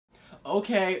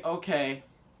Okay,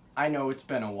 I know it's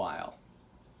been a while.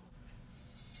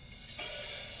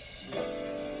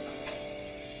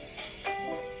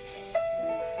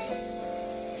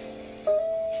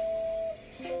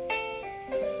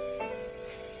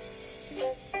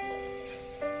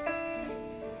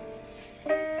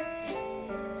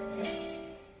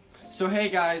 So hey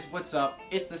guys, what's up?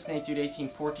 It's the Snake Dude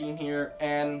 1814 here,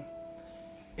 and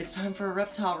it's time for a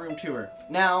reptile room tour.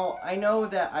 Now, I know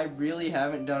that I really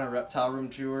haven't done a reptile room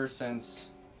tour since,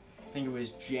 I think it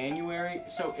was January,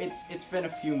 so it's been a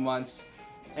few months,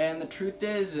 and the truth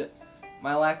is,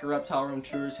 my lack of reptile room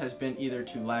tours has been either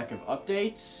to lack of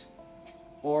updates,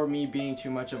 or me being too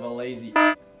much of a lazy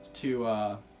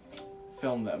to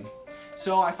film them.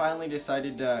 So I finally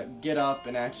decided to get up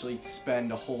and actually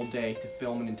spend a whole day to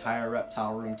film an entire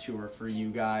reptile room tour for you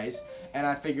guys. And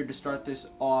I figured to start this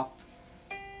off,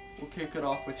 we'll kick it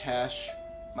off with Hash,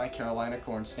 my Carolina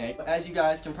corn snake. As you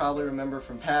guys can probably remember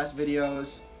from past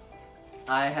videos,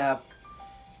 I have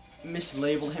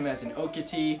mislabeled him as an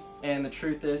Okatee, and the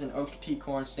truth is an Okatee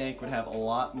corn snake would have a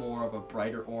lot more of a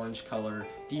brighter orange color,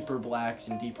 deeper blacks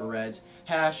and deeper reds.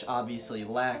 Hash obviously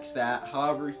lacks that,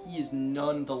 however he is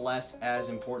nonetheless as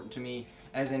important to me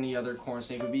as any other corn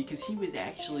snake would be, because he was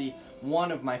actually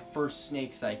one of my first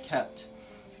snakes I kept,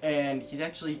 and he's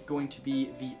actually going to be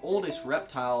the oldest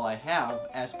reptile I have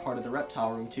as part of the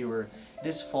reptile room tour.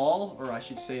 This fall, or I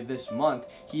should say this month,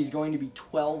 he's going to be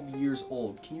 12 years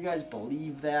old. Can you guys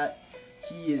believe that?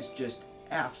 He is just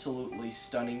absolutely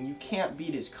stunning. You can't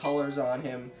beat his colors on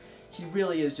him. He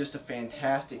really is just a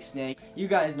fantastic snake. You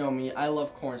guys know me, I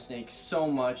love corn snakes so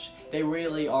much. They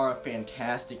really are a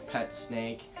fantastic pet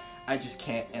snake. I just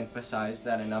can't emphasize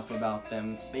that enough about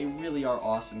them. They really are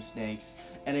awesome snakes.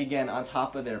 And again, on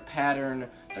top of their pattern,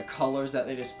 the colors that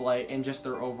they display, and just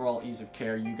their overall ease of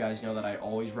care, you guys know that I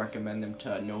always recommend them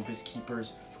to novice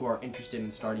keepers who are interested in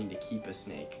starting to keep a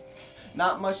snake.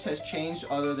 Not much has changed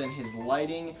other than his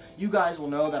lighting. You guys will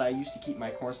know that I used to keep my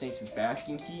corn snakes with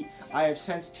basking heat. I have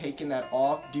since taken that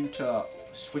off due to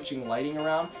switching lighting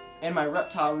around, and my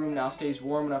reptile room now stays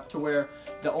warm enough to where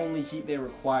the only heat they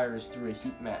require is through a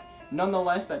heat mat.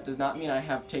 Nonetheless, that does not mean I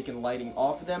have taken lighting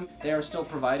off of them. They are still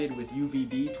provided with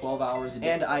UVB 12 hours a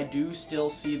day, and I do still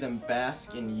see them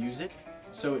bask and use it,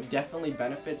 so it definitely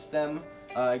benefits them.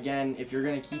 Again, if you're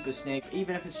going to keep a snake,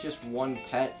 even if it's just one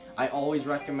pet, I always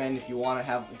recommend, if you want to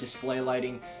have display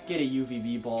lighting, get a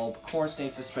UVB bulb. Corn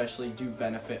snakes especially do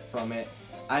benefit from it.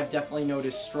 I've definitely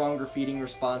noticed stronger feeding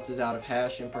responses out of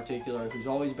Hash in particular, who's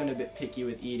always been a bit picky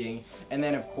with eating, and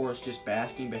then of course just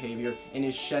basking behavior, and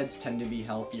his sheds tend to be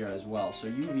healthier as well, so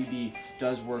UVB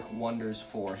does work wonders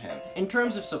for him. In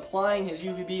terms of supplying his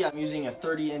UVB, I'm using a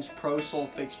 30-inch Pro Sol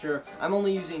fixture. I'm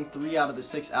only using 3 out of the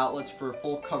 6 outlets for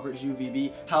full coverage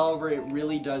UVB, however it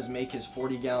really does make his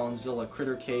 40-gallon Zilla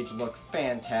critter cage look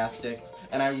fantastic,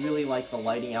 and I really like the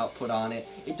lighting output on it.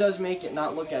 It does make it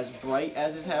not look as bright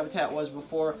as his habitat was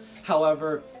before,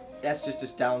 however, that's just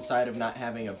a downside of not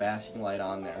having a basking light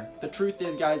on there. The truth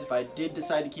is, guys, if I did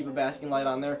decide to keep a basking light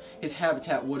on there, his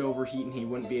habitat would overheat and he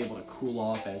wouldn't be able to cool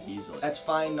off as easily. That's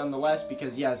fine nonetheless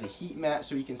because he has a heat mat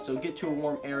so he can still get to a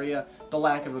warm area. The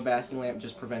lack of a basking lamp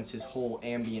just prevents his whole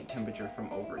ambient temperature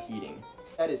from overheating.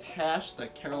 That is Hash, the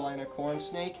Carolina corn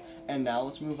snake, and now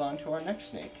let's move on to our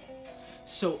next snake.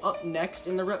 So up next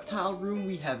in the reptile room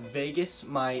we have Vegas,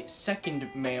 my second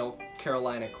male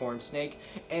Carolina corn snake,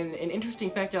 and an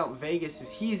interesting fact about Vegas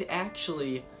is he is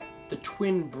actually the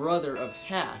twin brother of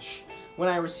Hash. When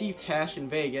I received Hash and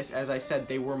Vegas, as I said,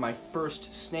 they were my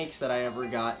first snakes that I ever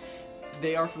got.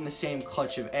 They are from the same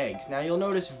clutch of eggs. Now you'll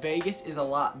notice Vegas is a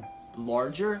lot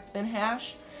larger than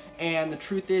Hash, and the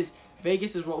truth is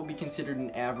Vegas is what would be considered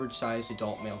an average-sized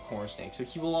adult male corn snake. So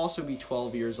he will also be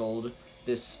 12 years old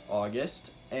this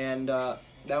August, and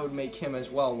that would make him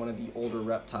as well one of the older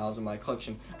reptiles in my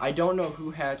collection. I don't know who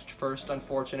hatched first,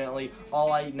 unfortunately.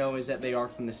 All I know is that they are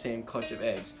from the same clutch of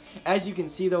eggs. As you can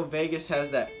see though, Vegas has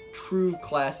that true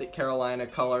classic Carolina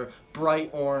color,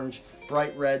 bright orange,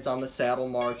 bright reds on the saddle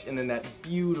marks, and then that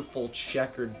beautiful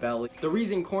checkered belly. The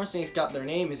reason corn snakes got their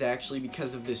name is actually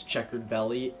because of this checkered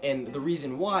belly, and the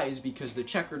reason why is because the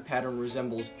checkered pattern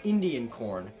resembles Indian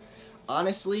corn.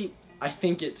 Honestly, I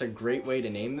think it's a great way to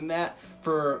name them that.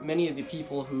 For many of the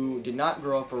people who did not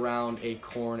grow up around a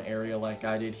corn area like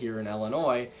I did here in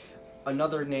Illinois,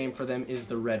 another name for them is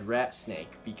the red rat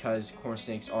snake, because corn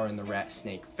snakes are in the rat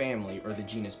snake family, or the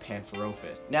genus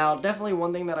Pantherophis. Now, definitely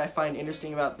one thing that I find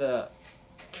interesting about the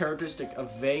characteristic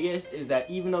of Vegas is that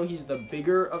even though he's the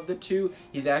bigger of the two,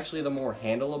 he's actually the more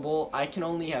handleable. I can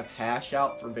only have Hash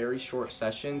out for very short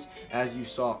sessions, as you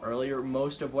saw earlier.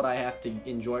 Most of what I have to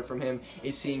enjoy from him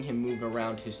is seeing him move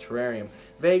around his terrarium.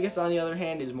 Vegas, on the other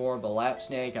hand, is more of a lap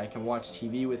snake. I can watch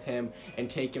TV with him and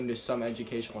take him to some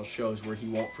educational shows where he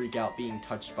won't freak out being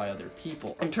touched by other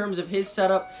people. In terms of his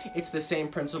setup, it's the same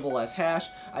principle as Hash.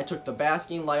 I took the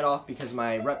basking light off because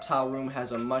my reptile room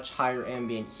has a much higher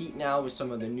ambient heat now with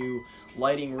some of the new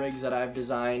lighting rigs that I've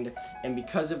designed, and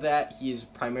because of that, he's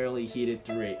primarily heated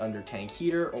through a under tank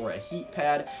heater or a heat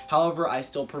pad. However, I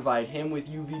still provide him with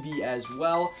UVB as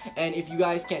well, and if you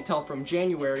guys can't tell from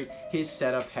January, his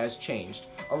setup has changed.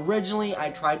 Originally,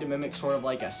 I tried to mimic sort of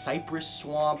like a cypress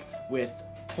swamp with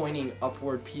pointing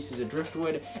upward pieces of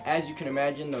driftwood. As you can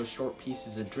imagine, those short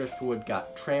pieces of driftwood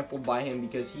got trampled by him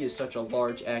because he is such a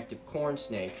large active corn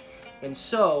snake. And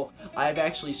so, I've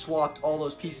actually swapped all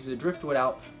those pieces of driftwood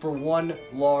out for one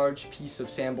large piece of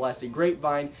sandblasted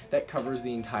grapevine that covers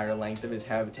the entire length of his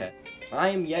habitat. I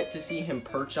am yet to see him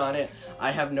perch on it. I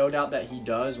have no doubt that he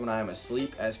does when I am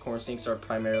asleep, as corn snakes are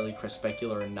primarily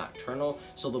crepuscular and nocturnal,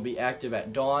 so they'll be active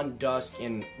at dawn, dusk,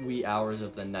 and wee hours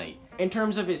of the night. In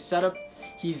terms of his setup,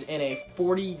 he's in a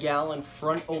 40-gallon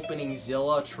front-opening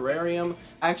Zilla terrarium.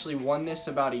 I actually won this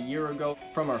about a year ago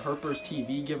from a Herpers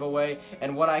TV giveaway,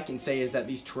 and what I can say is that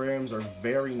these terrariums are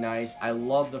very nice. I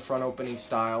love the front-opening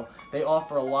style. They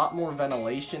offer a lot more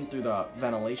ventilation through the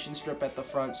ventilation strip at the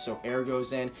front, so air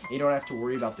goes in. You don't have to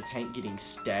worry about the tank getting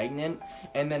stagnant,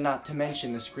 and then not to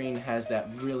mention the screen has that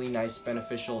really nice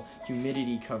beneficial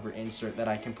humidity cover insert that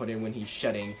I can put in when he's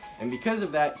shedding, and because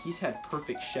of that, he's had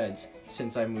perfect sheds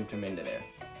since I moved him into there.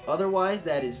 Otherwise,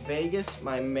 that is Vegas,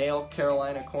 my male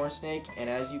Carolina corn snake, and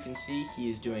as you can see,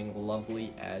 he is doing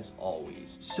lovely as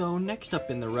always. So next up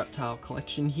in the reptile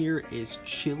collection here is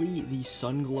Chilli, the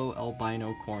Sunglow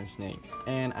albino corn snake.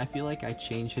 And I feel like I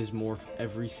change his morph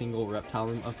every single reptile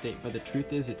room update, but the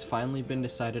truth is it's finally been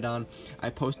decided on.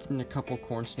 I posted in a couple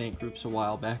corn snake groups a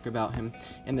while back about him,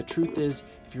 and the truth is,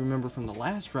 if you remember from the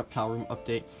last reptile room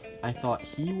update, I thought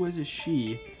he was a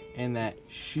she, and that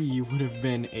she would have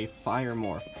been a fire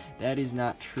morph. That is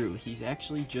not true. He's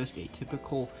actually just a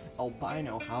typical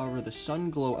albino. However, the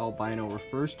Sunglow albino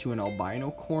refers to an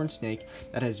albino corn snake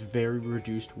that has very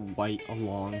reduced white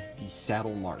along the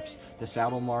saddle marks. The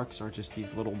saddle marks are just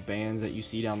these little bands that you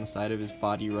see down the side of his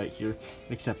body right here,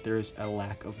 except there's a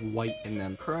lack of white in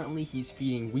them. Currently, he's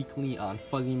feeding weekly on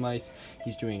fuzzy mice.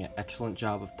 He's doing an excellent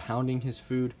job of pounding his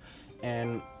food,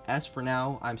 and as for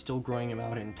now, I'm still growing him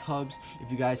out in tubs.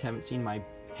 If you guys haven't seen my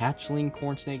hatchling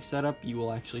corn snake setup, you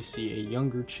will actually see a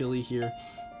younger Chilli here,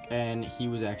 and he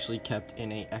was actually kept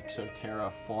in a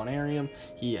Exoterra faunarium.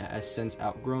 He has since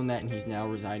outgrown that, and he's now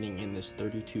residing in this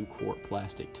 32-quart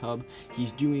plastic tub.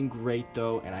 He's doing great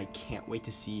though, and I can't wait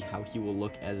to see how he will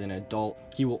look as an adult.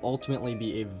 He will ultimately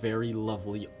be a very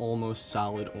lovely, almost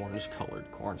solid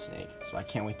orange-colored corn snake, so I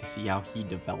can't wait to see how he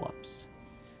develops.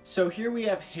 So here we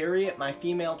have Harriet, my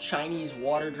female Chinese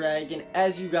water dragon.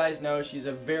 As you guys know, she's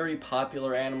a very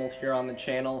popular animal here on the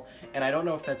channel, and I don't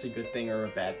know if that's a good thing or a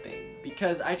bad thing,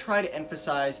 because I try to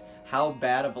emphasize how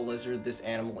bad of a lizard this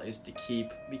animal is to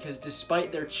keep, because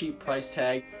despite their cheap price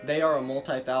tag, they are a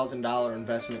multi-$1,000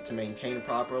 investment to maintain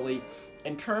properly.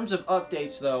 In terms of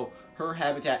updates though, her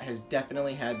habitat has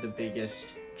definitely had the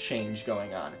biggest change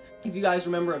going on. If you guys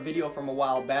remember a video from a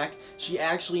while back, she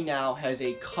actually now has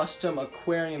a custom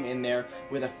aquarium in there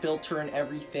with a filter and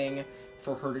everything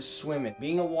for her to swim in.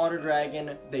 Being a water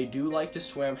dragon, they do like to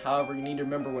swim. However, you need to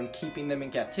remember when keeping them in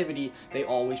captivity, they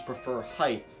always prefer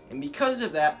height. And because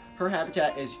of that, her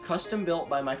habitat is custom built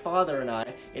by my father and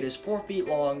I. It is 4 feet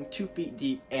long, 2 feet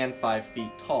deep, and 5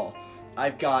 feet tall.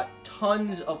 I've got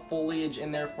tons of foliage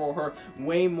in there for her,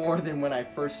 way more than when I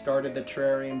first started the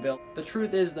terrarium build. The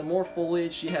truth is, the more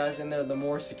foliage she has in there, the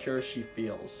more secure she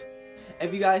feels.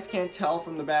 If you guys can't tell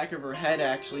from the back of her head,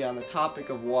 actually, on the topic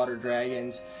of water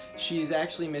dragons, she's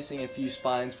actually missing a few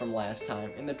spines from last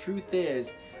time. And the truth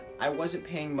is, I wasn't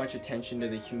paying much attention to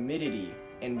the humidity,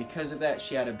 and because of that,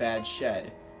 she had a bad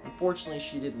shed. Unfortunately,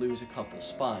 she did lose a couple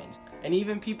spines. And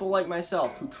even people like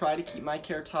myself who try to keep my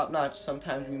care top notch,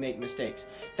 sometimes we make mistakes.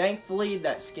 Thankfully,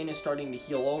 that skin is starting to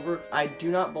heal over. I do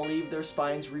not believe their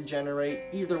spines regenerate.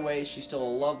 Either way, she's still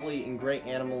a lovely and great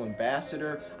animal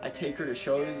ambassador. I take her to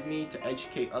shows with me to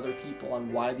educate other people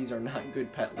on why these are not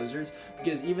good pet lizards,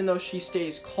 because even though she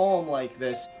stays calm like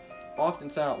this,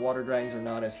 oftentimes water dragons are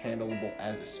not as handleable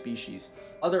as a species.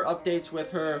 Other updates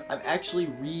with her, I've actually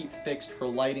re-fixed her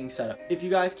lighting setup. If you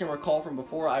guys can recall from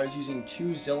before, I was using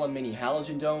 2 Zilla mini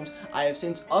halogen domes. I have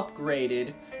since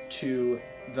upgraded to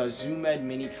the Unnamed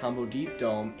Mini Combo Deep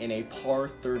Dome in a PAR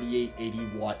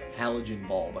 3880 watt halogen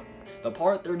bulb. The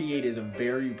PAR 38 is a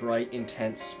very bright,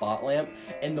 intense spot lamp,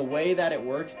 and the way that it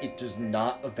works, it does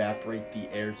not evaporate the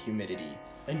air humidity.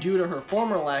 And due to her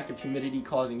former lack of humidity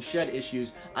causing shed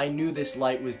issues, I knew this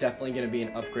light was definitely going to be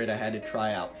an upgrade I had to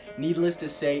try out. Needless to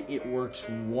say, it works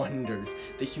wonders.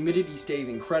 The humidity stays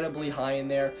incredibly high in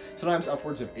there, sometimes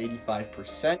upwards of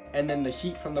 85%, and then the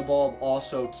heat from the bulb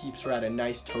also keeps her at a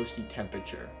nice toasty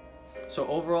temperature. So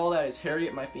overall, that is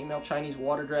Harriet, my female Chinese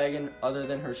water dragon. Other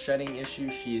than her shedding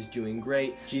issues, she is doing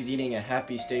great. She's eating a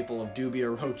happy staple of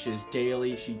dubia roaches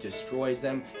daily. She destroys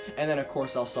them. And then of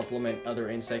course I'll supplement other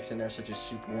insects in there such as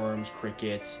superworms,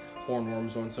 crickets,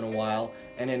 hornworms once in a while.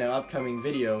 And in an upcoming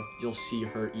video, you'll see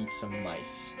her eat some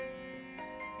mice.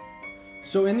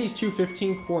 So in these two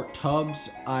 15-quart tubs,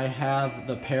 I have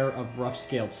the pair of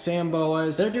rough-scaled sand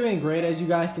boas. They're doing great, as you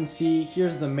guys can see.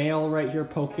 Here's the male right here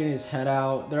poking his head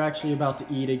out. They're actually about to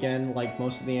eat again, like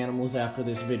most of the animals after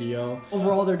this video.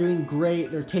 Overall, they're doing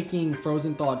great. They're taking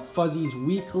frozen thawed fuzzies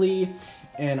weekly.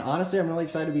 And honestly, I'm really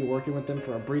excited to be working with them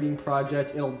for a breeding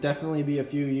project. It'll definitely be a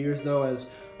few years though, as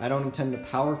I don't intend to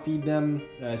power feed them.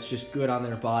 It's just good on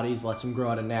their bodies, lets them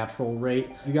grow at a natural rate.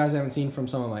 If you guys haven't seen from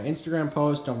some of my Instagram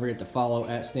posts, don't forget to follow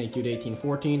at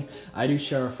SnakeDude1814. I do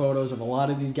share photos of a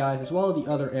lot of these guys as well as the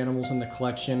other animals in the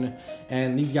collection,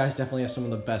 and these guys definitely have some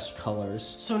of the best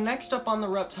colors. So next up on the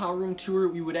reptile room tour,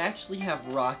 we would actually have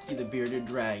Rocky the bearded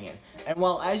dragon. And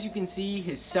while as you can see,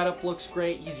 his setup looks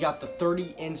great, he's got the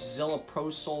 30-inch Zilla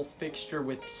Pro Soul fixture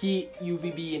with heat,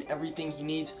 UVB, and everything he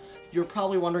needs. You're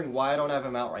probably wondering why I don't have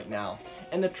him out right now.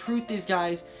 And the truth is,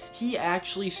 guys, he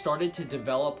actually started to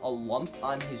develop a lump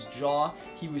on his jaw.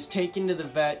 He was taken to the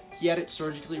vet. He had it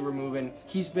surgically removed.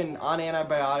 He's been on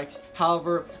antibiotics.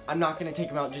 However, I'm not going to take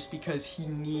him out just because he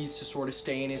needs to sort of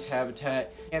stay in his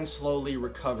habitat and slowly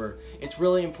recover. It's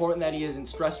really important that he isn't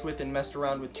stressed with and messed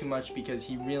around with too much because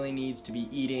he really needs to be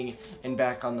eating and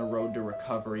back on the road to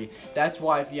recovery. That's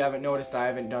why, if you haven't noticed, I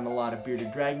haven't done a lot of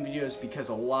bearded dragon videos, because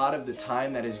a lot of the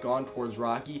time that has gone towards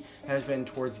Rocky has been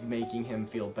towards making him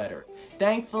feel better.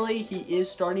 Thankfully, he is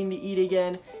starting to eat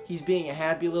again. He's being a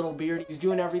happy little beard. He's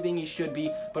doing everything he should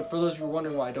be, but for those who are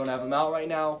wondering why I don't have him out right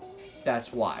now,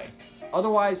 that's why.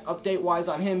 Otherwise, update-wise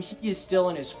on him, he is still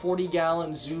in his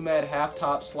 40-gallon Unnamed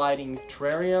half-top sliding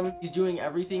terrarium. He's doing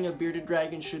everything a bearded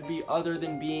dragon should be, other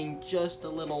than being just a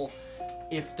little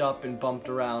iffed up and bumped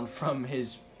around from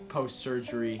his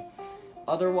post-surgery.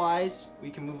 Otherwise, we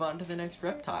can move on to the next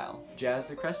reptile, Jazz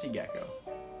the Crested Gecko.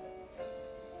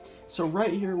 So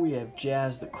right here we have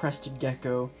Jazz the Crested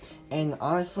Gecko, and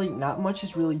honestly not much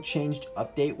has really changed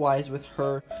update wise with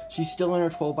her. She's still in her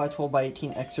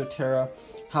 12x12x18 Exoterra.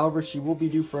 However, she will be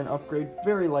due for an upgrade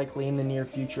very likely in the near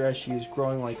future as she is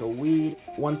growing like a weed.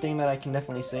 One thing that I can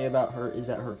definitely say about her is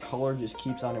that her color just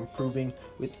keeps on improving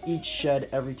with each shed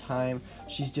every time.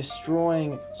 She's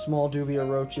destroying small dubia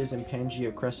roaches and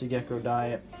Pangea Crested Gecko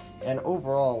diet, and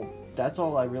overall, that's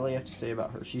all I really have to say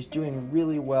about her. She's doing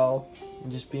really well and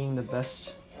just being the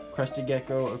best Crested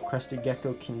Gecko a Crested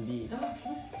Gecko can be.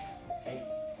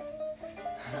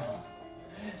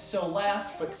 So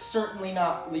last but certainly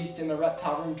not least in the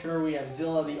reptile room tour, we have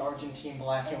Zilla the Argentine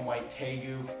black and white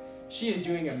Tegu. She is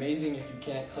doing amazing if you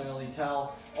can't clearly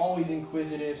tell. Always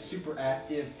inquisitive, super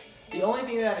active. The only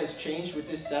thing that has changed with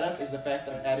this setup is the fact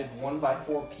that I've added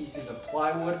 1x4 pieces of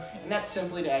plywood, and that's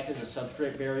simply to act as a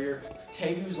substrate barrier.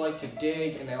 Tegus like to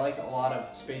dig, and they like a lot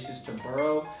of spaces to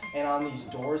burrow, and on these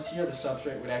doors here, the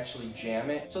substrate would actually jam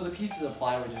it. So the pieces of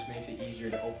plywood just makes it easier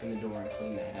to open the door and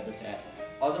clean the habitat.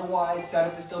 Otherwise,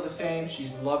 setup is still the same.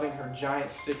 She's loving her giant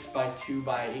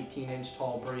 6x2x18-inch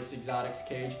tall Brace Exotics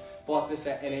cage. Bought this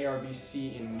at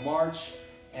NARBC in March,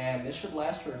 and this should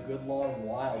last her a good long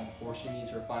while before she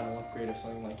needs her final upgrade of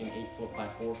something like an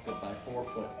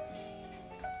 8-foot-by-4-foot-by-4-foot.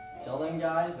 Till then,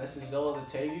 guys, this is Zilla the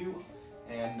Tegu,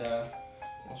 and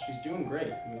well, she's doing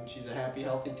great. I mean, she's a happy,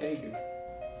 healthy Tegu.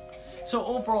 So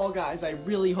overall, guys, I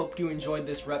really hope you enjoyed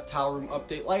this reptile room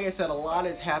update. Like I said, a lot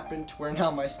has happened to where now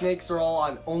my snakes are all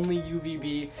on only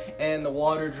UVB, and the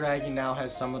water dragon now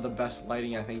has some of the best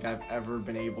lighting I think I've ever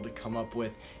been able to come up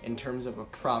with in terms of a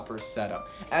proper setup.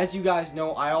 As you guys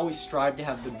know, I always strive to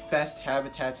have the best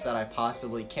habitats that I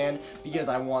possibly can because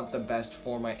I want the best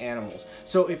for my animals.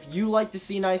 So if you like to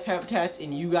see nice habitats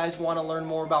and you guys want to learn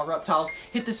more about reptiles,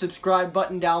 hit the subscribe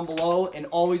button down below, and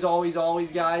always,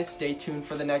 guys, stay tuned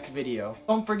for the next video.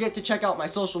 Don't forget to check out my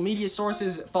social media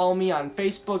sources. Follow me on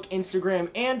Facebook, Instagram,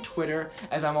 and Twitter,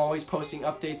 as I'm always posting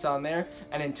updates on there.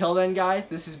 And until then, guys,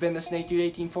 this has been the Snake Dude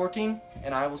 1814,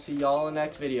 and I will see y'all in the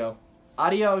next video.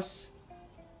 Adios!